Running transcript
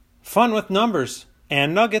Fun with numbers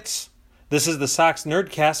and nuggets. This is the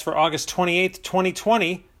Soxnerdcast for August 28th,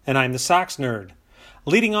 2020, and I'm the Sox Nerd.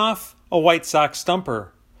 Leading off, a White Sox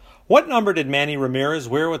stumper. What number did Manny Ramirez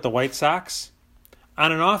wear with the White Sox?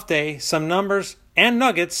 On an off day, some numbers and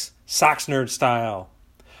nuggets, Sox Nerd style.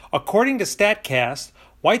 According to StatCast,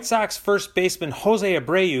 White Sox first baseman Jose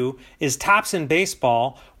Abreu is tops in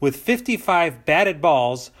baseball with 55 batted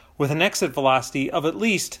balls with an exit velocity of at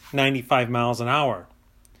least 95 miles an hour.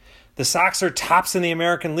 The Sox are tops in the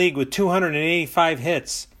American League with 285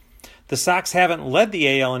 hits. The Sox haven't led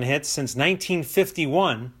the AL in hits since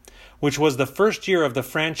 1951, which was the first year of the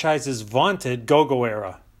franchise's vaunted go-go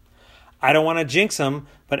era. I don't want to jinx him,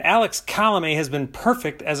 but Alex Colomé has been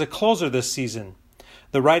perfect as a closer this season.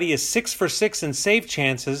 The righty is 6 for 6 in save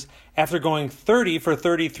chances after going 30 for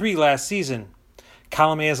 33 last season.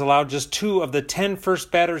 Colomé has allowed just 2 of the 10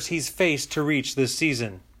 first batters he's faced to reach this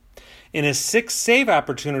season. In his 6 save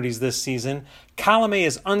opportunities this season, Colomé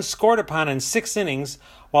is unscored upon in 6 innings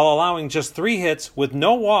while allowing just 3 hits with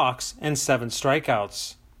no walks and 7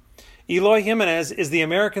 strikeouts. Eloy Jimenez is the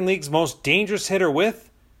American League's most dangerous hitter with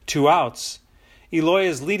 2 outs. Eloy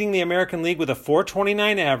is leading the American League with a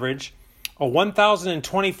 .429 average, a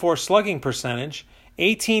 1,024 slugging percentage,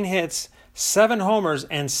 18 hits, 7 homers,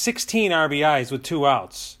 and 16 RBIs with 2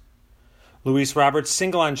 outs. Luis Roberts'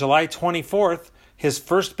 single on July 24th, his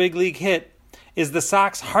first big league hit, is the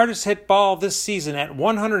Sox' hardest hit ball this season at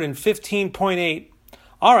 115.8.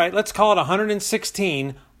 All right, let's call it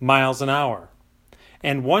 116 miles an hour.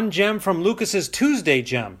 And one gem from Lucas's Tuesday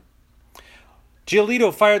gem.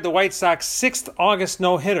 Giolito fired the White Sox 6th August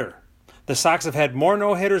no-hitter. The Sox have had more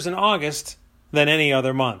no-hitters in August than any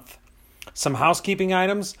other month. Some housekeeping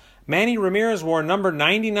items. Manny Ramirez wore number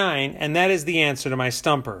 99, and that is the answer to my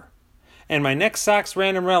stumper. And my next Sox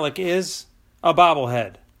random relic is a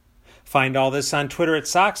bobblehead. Find all this on Twitter at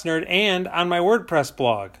Soxnerd and on my WordPress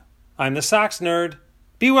blog. I'm the Sox Nerd.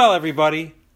 Be well, everybody.